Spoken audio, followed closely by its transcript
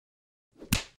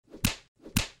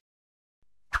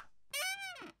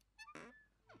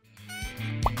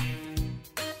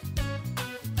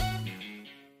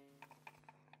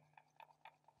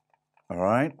All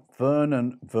right,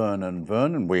 Vernon, Vernon,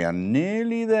 Vernon. We are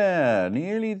nearly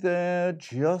there,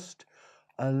 just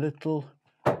a little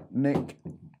nick.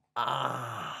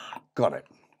 Got it.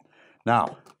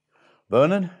 Now,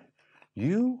 Vernon,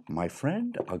 you, my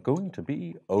friend, are going to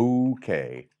be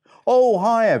okay. Oh,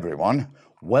 hi, everyone.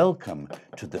 Welcome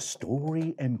to the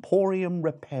Story Emporium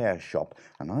repair shop.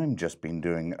 And I've just been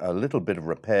doing a little bit of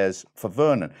repairs for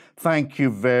Vernon. Thank you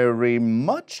very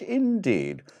much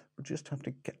indeed. We'll just have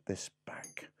to get this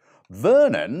back.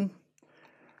 Vernon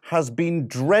has been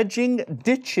dredging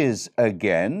ditches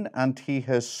again, and he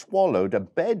has swallowed a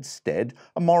bedstead,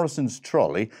 a Morrison's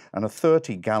trolley, and a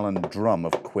 30-gallon drum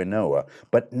of quinoa.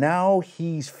 But now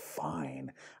he's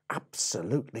fine,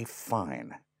 absolutely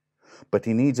fine. But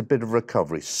he needs a bit of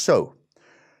recovery. So,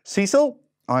 Cecil,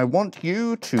 I want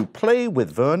you to play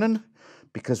with Vernon,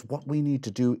 because what we need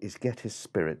to do is get his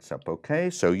spirits up, okay?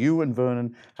 So you and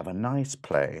Vernon have a nice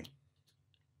play.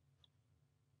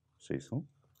 Cecil?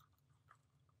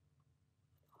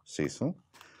 Cecil,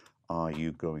 are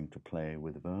you going to play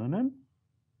with Vernon?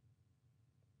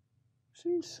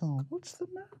 Cecil, what's the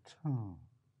matter?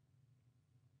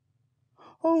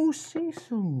 Oh,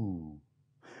 Cecil,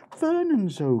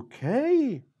 Vernon's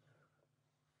okay.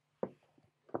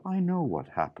 I know what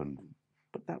happened,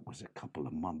 but that was a couple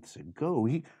of months ago.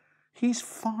 He's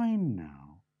fine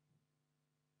now.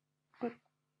 But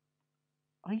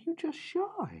are you just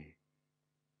shy?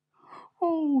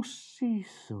 Oh,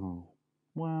 Cecil.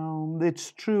 Well,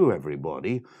 it's true,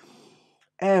 everybody.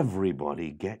 Everybody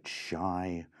gets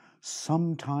shy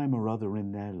sometime or other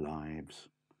in their lives.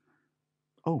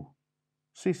 Oh,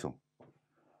 Cecil,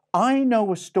 I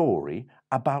know a story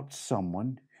about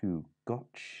someone who got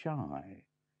shy.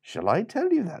 Shall I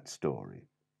tell you that story?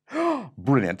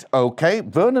 Brilliant. Okay,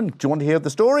 Vernon, do you want to hear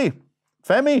the story?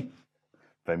 Femi?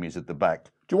 Femi's at the back.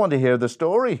 Do you want to hear the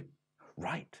story?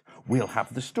 Right, we'll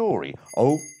have the story.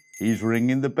 Oh, he's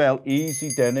ringing the bell. Easy,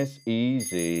 Dennis,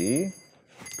 easy.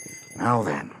 Now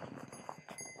then,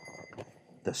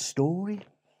 the story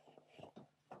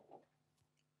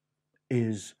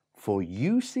is for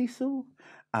you, Cecil,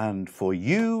 and for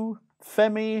you,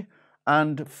 Femi,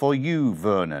 and for you,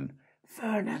 Vernon.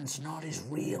 Vernon's not his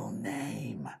real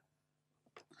name.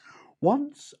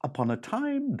 Once upon a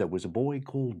time, there was a boy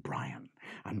called Brian,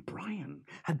 and Brian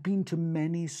had been to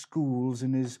many schools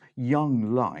in his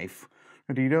young life,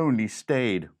 and he'd only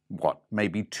stayed,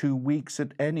 maybe 2 weeks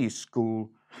at any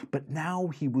school. But now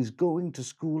he was going to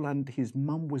school, and his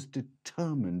mum was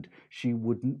determined she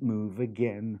wouldn't move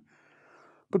again.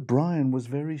 But Brian was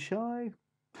very shy,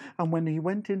 and when he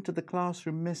went into the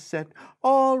classroom, Miss said,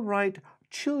 "All right,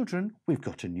 children, we've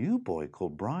got a new boy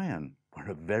called Brian.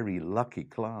 We're a very lucky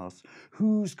class.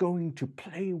 Who's going to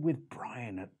play with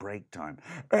Brian at break time?"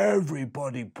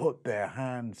 Everybody put their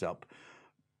hands up.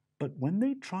 But when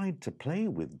they tried to play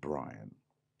with Brian,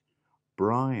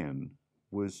 Brian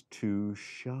was too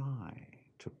shy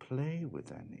to play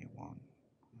with anyone.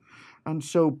 And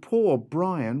so poor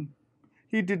Brian,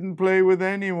 he didn't play with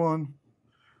anyone.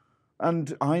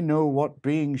 And I know what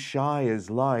being shy is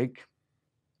like.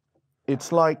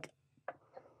 It's like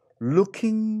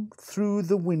looking through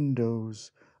the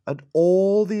windows at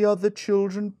all the other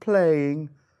children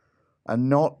playing and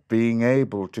not being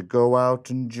able to go out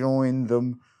and join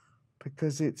them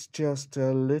because it's just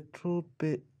a little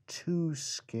bit too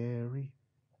scary.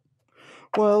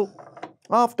 Well,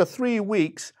 after 3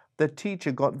 weeks, the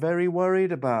teacher got very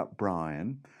worried about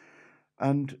Brian,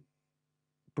 and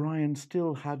Brian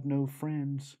still had no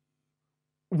friends.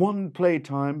 One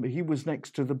playtime, he was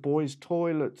next to the boys'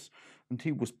 toilets, and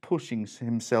he was pushing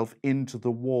himself into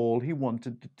the wall. He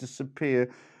wanted to disappear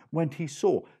when he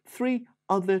saw 3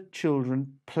 other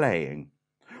children playing.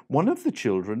 One of the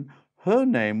children, her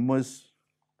name was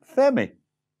Femi.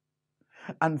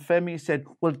 And Femi said,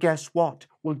 "Well, guess what?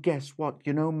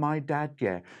 You know my dad,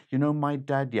 yeah.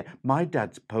 My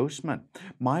dad's a postman.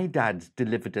 My dad's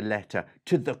delivered a letter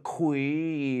to the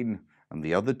Queen." And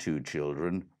the other 2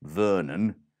 children,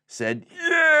 Vernon, said,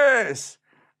 "Yes!"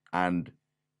 And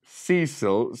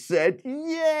Cecil said,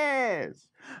 "Yes!"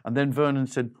 And then Vernon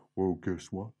said, "Well,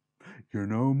 guess what? You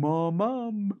know my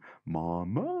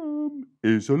mum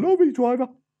is a lorry driver.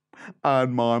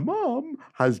 And my mum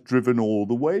has driven all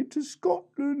the way to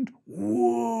Scotland."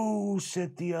 "Whoa,"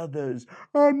 said the others.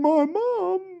 "And my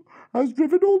mum has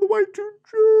driven all the way to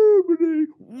Germany."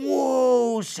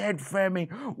 "Whoa," said Femi.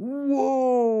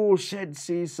 "Whoa," said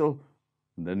Cecil.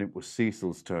 And then it was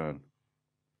Cecil's turn.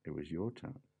 It was your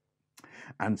turn.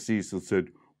 And Cecil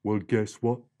said, "Well, guess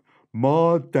what?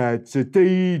 My dad's a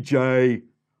DJ."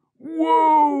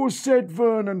 "Whoa," said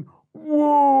Vernon.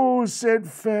 "Whoa," said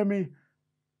Femi.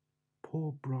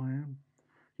 Poor Brian.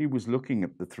 He was looking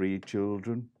at the three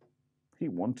children. He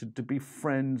wanted to be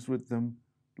friends with them,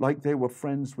 like they were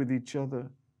friends with each other.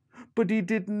 But he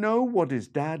didn't know what his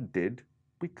dad did,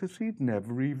 because he'd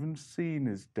never even seen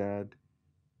his dad.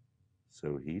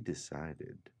 So he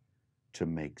decided to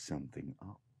make something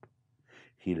up.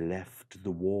 He left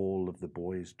the wall of the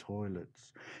boys'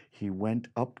 toilets. He went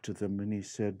up to them and he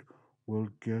said, "Well,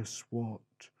 guess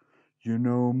what? You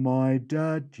know my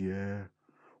dad, yeah?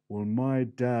 Well, my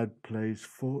dad plays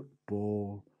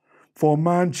football for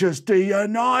Manchester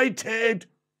United."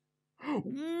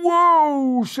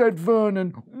 "Whoa," said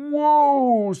Vernon.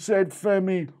 "Whoa," said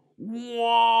Femi.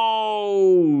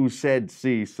 "Whoa," said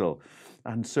Cecil.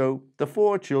 And so the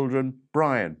four children,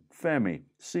 Brian, Femi,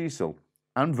 Cecil,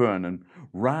 and Vernon,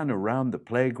 ran around the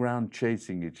playground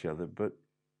chasing each other. But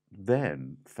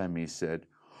then Femi said,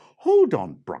 "Hold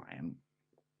on, Brian.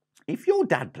 If your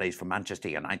dad plays for Manchester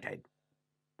United,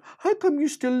 how come you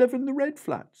still live in the Red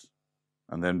Flats?"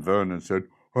 And then Vernon said,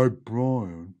 "Hey,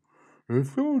 Brian,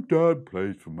 if your dad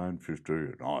plays for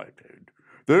Manchester United,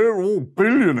 they're all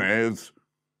billionaires.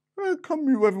 How come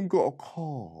you haven't got a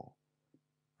car?"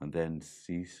 And then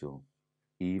Cecil,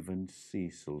 even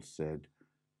Cecil said,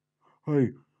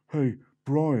 Hey,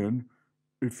 Brian,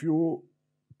 if your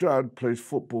dad plays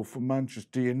football for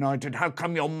Manchester United, how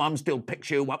come your mum still picks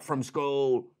you up from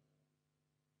school?"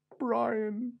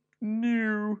 Brian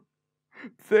knew.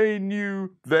 They knew,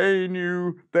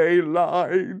 they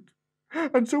lied.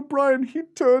 And so Brian, he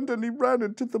turned and he ran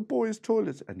into the boys'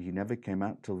 toilets, and he never came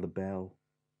out till the bell.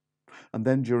 And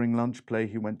then during lunch play,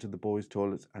 he went to the boys'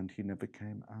 toilets and he never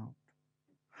came out.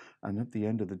 And at the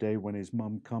end of the day, when his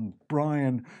mum come,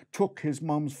 Brian took his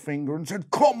mum's finger and said,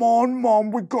 "Come on,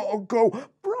 Mum, we gotta go."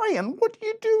 "Brian, what are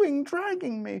you doing,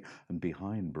 dragging me?" And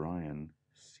behind Brian,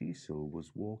 Cecil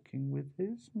was walking with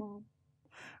his mum.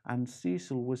 And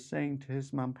Cecil was saying to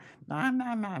his mum, "Ma,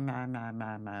 ma, ma, ma, ma,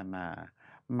 ma, ma, ma,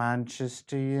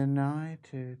 Manchester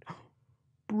United."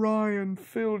 Brian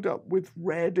filled up with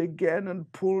red again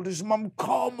and pulled his mum.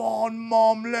 "Come on,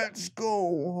 Mum, let's go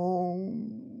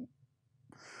home."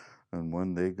 And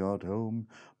when they got home,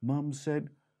 Mum said,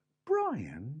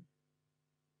 "Brian,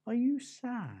 are you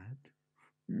sad?"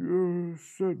 "Yes,"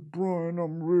 said Brian,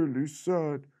 "I'm really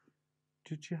sad."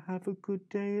 "Did you have a good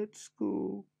day at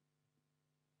school?"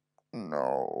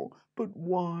 "No." "But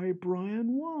why,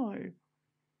 Brian, why?"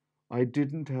 "I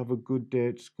didn't have a good day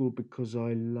at school because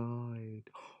I lied."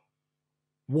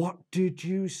 "What did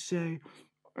you say?"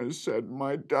 "I said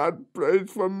my dad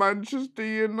plays for Manchester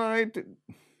United."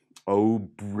 "Oh,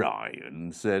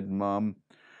 Brian," said Mum,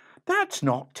 "that's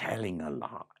not telling a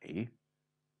lie.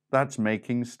 That's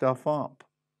making stuff up.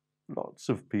 Lots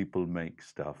of people make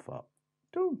stuff up.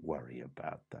 Don't worry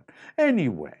about that.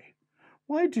 Anyway,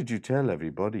 why did you tell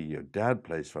everybody your dad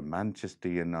plays for Manchester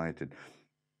United?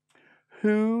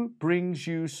 Who brings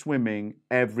you swimming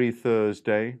every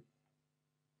Thursday?"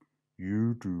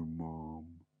 "You do,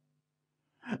 Mum."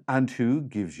 "And who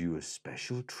gives you a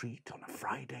special treat on a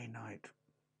Friday night?"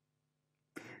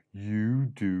 "You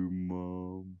do,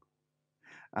 Mum."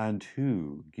 "And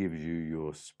who gives you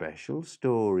your special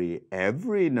story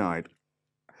every night?"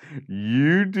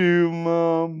 "You do,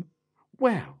 Mum."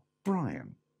 "Well,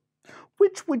 Brian,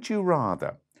 which would you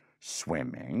rather?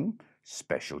 Swimming,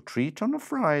 special treat on a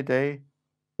Friday,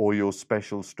 or your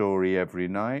special story every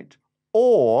night,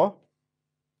 or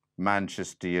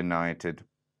Manchester United?"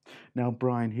 Now,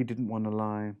 Brian, he didn't want to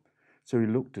lie, so he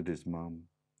looked at his mum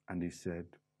and he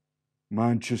said,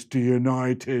 "Manchester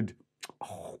United."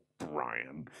 "Oh,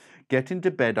 Brian, get into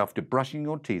bed after brushing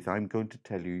your teeth. I'm going to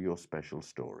tell you your special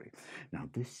story." Now,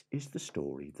 this is the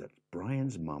story that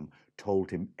Brian's mum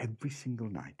told him every single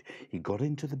night. He got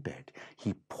into the bed,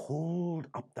 he pulled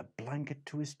up the blanket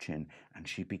to his chin, and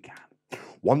she began.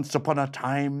 "Once upon a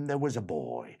time there was a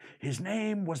boy. His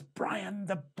name was Brian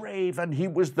the Brave, and he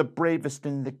was the bravest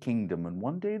in the kingdom. And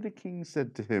one day the king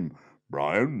said to him,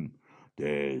 'Brian,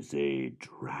 there's a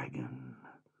dragon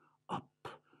up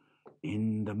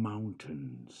in the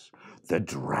mountains. The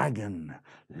dragon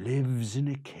lives in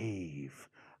a cave,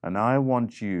 and I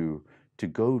want you to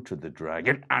go to the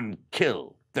dragon and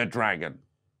kill the dragon.'"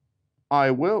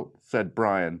 "I will," said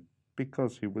Brian,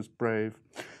 because he was brave.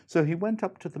 So he went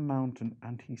up to the mountain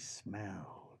and he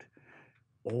smelled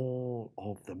all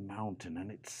of the mountain,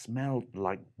 and it smelled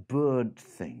like burnt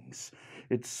things.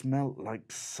 It smelled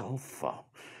like sulfur.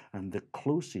 And the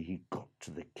closer he got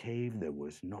to the cave, there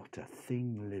was not a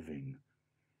thing living.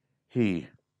 He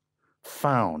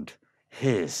found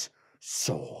his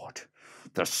sword,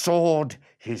 the sword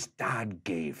his dad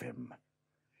gave him.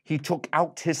 He took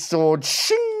out his sword,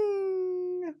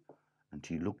 shing, and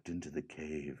he looked into the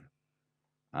cave.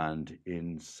 And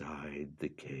inside the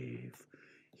cave,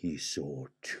 he saw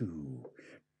two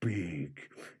big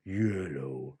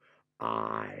yellow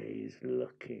eyes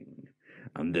looking.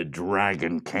 And the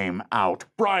dragon came out.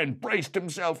 Brian braced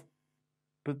himself.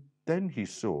 But then he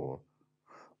saw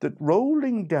that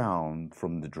rolling down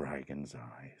from the dragon's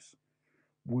eyes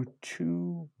were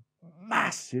two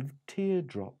massive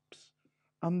teardrops,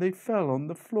 and they fell on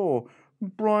the floor.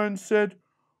 Brian said,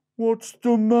 "What's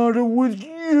the matter with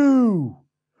you?"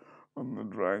 And the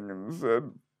dragon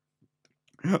said,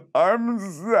 "I'm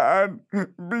sad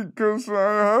because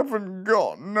I haven't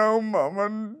got no mum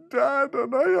and dad,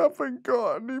 and I haven't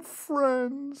got any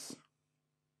friends."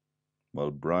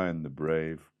 Well, Brian the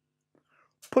Brave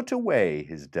put away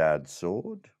his dad's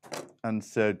sword and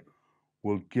said,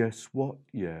 "Well, guess what,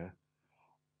 yeah?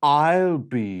 I'll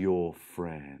be your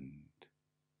friend."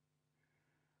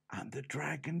 And the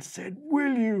dragon said,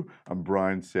 "Will you?" And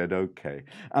Brian said, "Okay."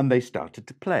 And they started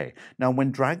to play. Now,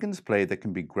 when dragons play, there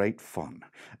can be great fun.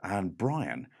 And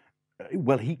Brian,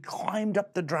 well, he climbed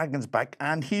up the dragon's back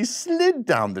and he slid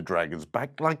down the dragon's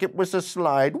back like it was a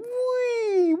slide.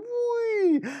 Whee,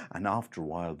 whee. And after a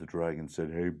while, the dragon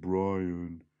said, "Hey,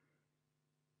 Brian,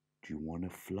 do you want to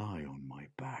fly on my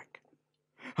back?"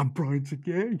 And Brian said,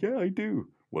 yeah, I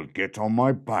do." "Well, get on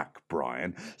my back,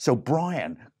 Brian." So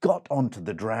Brian got onto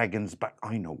the dragon's back.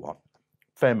 I know what.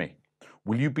 Femi,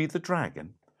 will you be the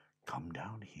dragon? Come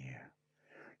down here.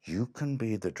 You can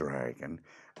be the dragon,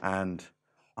 and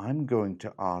I'm going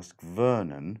to ask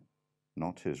Vernon,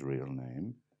 not his real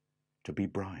name, to be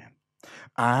Brian.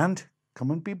 And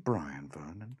come and be Brian,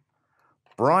 Vernon.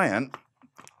 Brian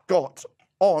got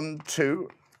onto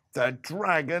the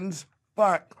dragon's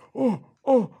back. Oh,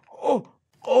 oh, oh,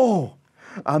 oh.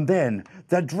 And then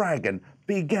the dragon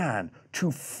began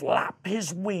to flap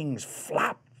his wings.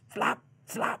 Flap, flap,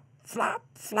 flap, flap,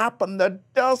 flap. And the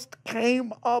dust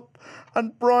came up.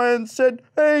 And Brian said,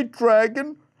 "Hey,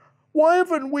 dragon, why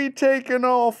haven't we taken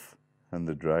off?" And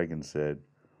the dragon said,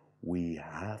 "We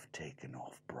have taken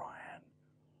off, Brian.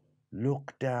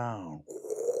 Look down."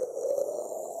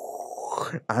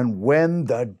 And when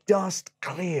the dust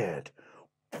cleared,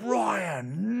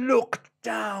 Brian looked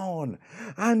down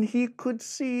and he could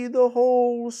see the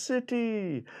whole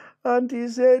city. And he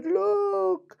said,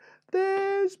 "Look,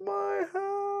 there's my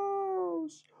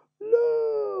house.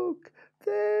 Look,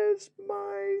 there's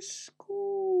my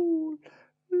school.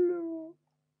 Look,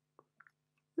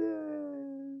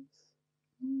 there's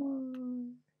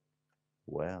my..."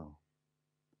 Well,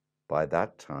 by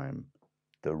that time,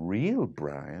 the real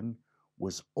Brian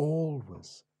was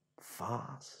always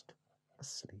fast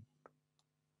asleep.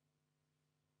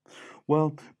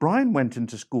 Well, Brian went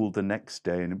into school the next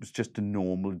day, and it was just a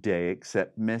normal day,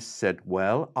 except Miss said,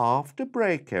 "Well, after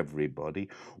break, everybody,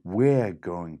 we're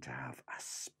going to have a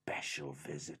special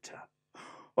visitor."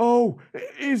 "Oh,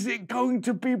 is it going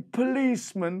to be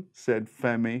policeman?" said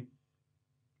Femi.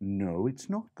 "No, it's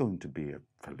not going to be a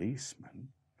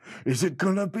policeman." "Is it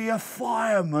going to be a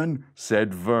fireman?"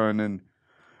 said Vernon.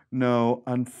 "No,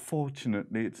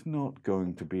 unfortunately, it's not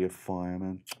going to be a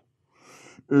fireman."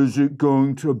 "Is it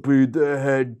going to be the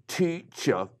head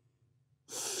teacher?"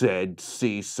 said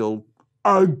Cecil.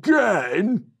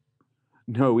 "Again?"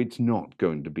 "No, it's not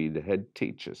going to be the head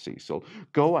teacher, Cecil.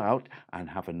 Go out and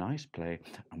have a nice play,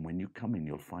 and when you come in,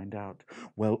 you'll find out."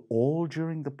 Well, all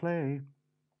during the play,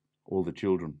 all the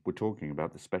children were talking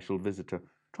about the special visitor,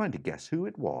 trying to guess who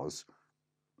it was.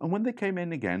 And when they came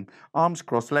in again, arms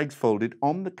crossed, legs folded,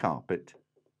 on the carpet,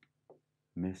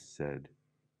 Miss said,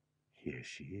 "Here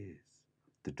she is."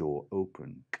 The door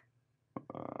opened.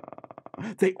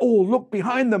 They all looked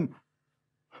behind them,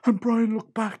 and Brian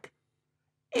looked back.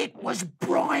 It was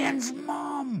Brian's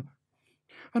mum.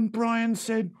 And Brian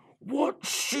said, "What's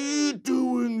she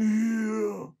doing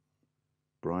here?"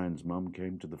 Brian's mum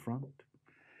came to the front.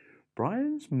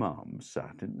 Brian's mum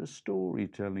sat in the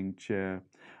storytelling chair,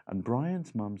 and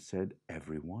Brian's mum said,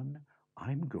 "Everyone,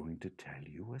 I'm going to tell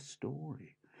you a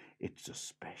story. It's a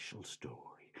special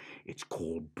story. It's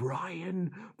called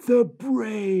Brian the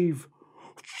Brave."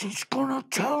 "She's gonna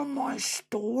tell my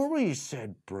story,"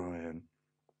 said Brian.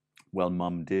 Well,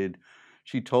 Mum did.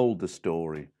 She told the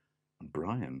story. And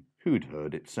Brian, who'd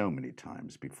heard it so many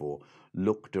times before,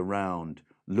 looked around,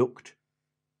 looked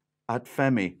at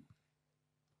Femi,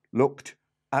 looked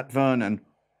at Vernon,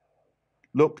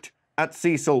 looked at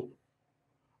Cecil,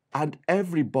 and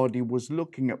everybody was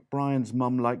looking at Brian's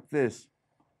mum like this.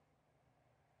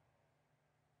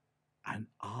 And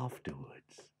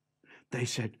afterwards, they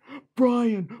said,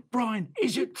 Brian,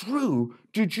 is it true?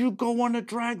 Did you go on a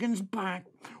dragon's back?"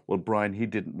 Well, Brian, he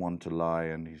didn't want to lie,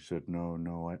 and he said,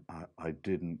 no, I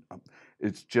didn't.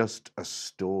 It's just a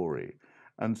story.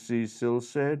 And Cecil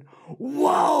said,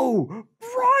 whoa,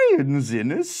 Brian's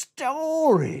in a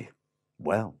story.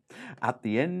 Well, at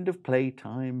the end of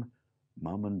playtime,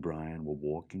 Mum and Brian were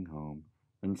walking home,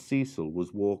 and Cecil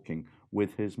was walking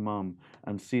with his mum,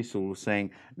 and Cecil was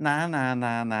saying, na, na,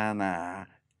 na, na, na.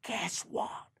 Guess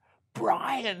what?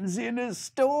 Brian's in a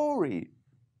story.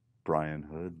 Brian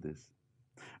heard this,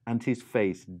 and his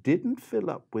face didn't fill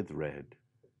up with red.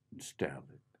 Instead,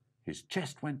 his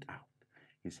chest went out,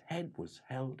 his head was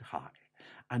held high,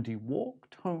 and he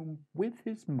walked home with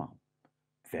his mum,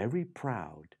 very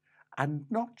proud and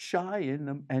not shy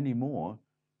anymore,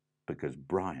 because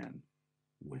Brian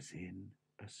was in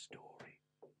a story.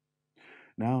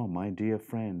 Now, my dear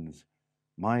friends,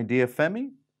 my dear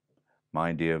Femi,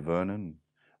 my dear Vernon,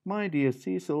 my dear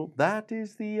Cecil, that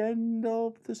is the end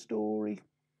of the story.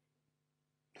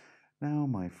 Now,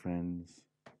 my friends,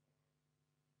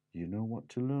 you know what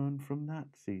to learn from that,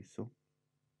 Cecil?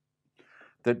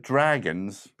 That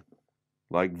dragons,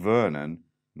 like Vernon,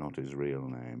 not his real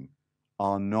name,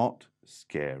 are not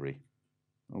scary.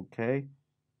 Okay?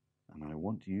 And I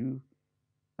want you,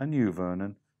 and you,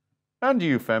 Vernon, and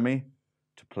you, Femi,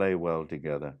 to play well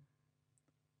together.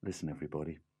 Listen,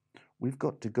 everybody, we've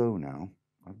got to go now.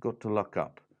 I've got to lock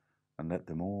up and let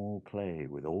them all play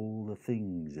with all the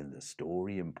things in the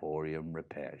Story Emporium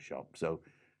repair shop. So,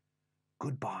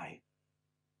 goodbye.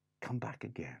 Come back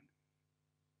again.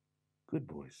 Good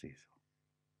boy, Cecil.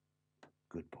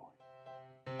 Good boy.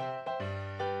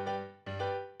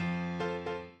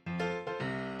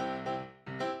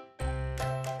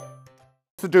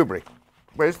 The Dubry.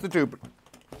 Where's the Dubry?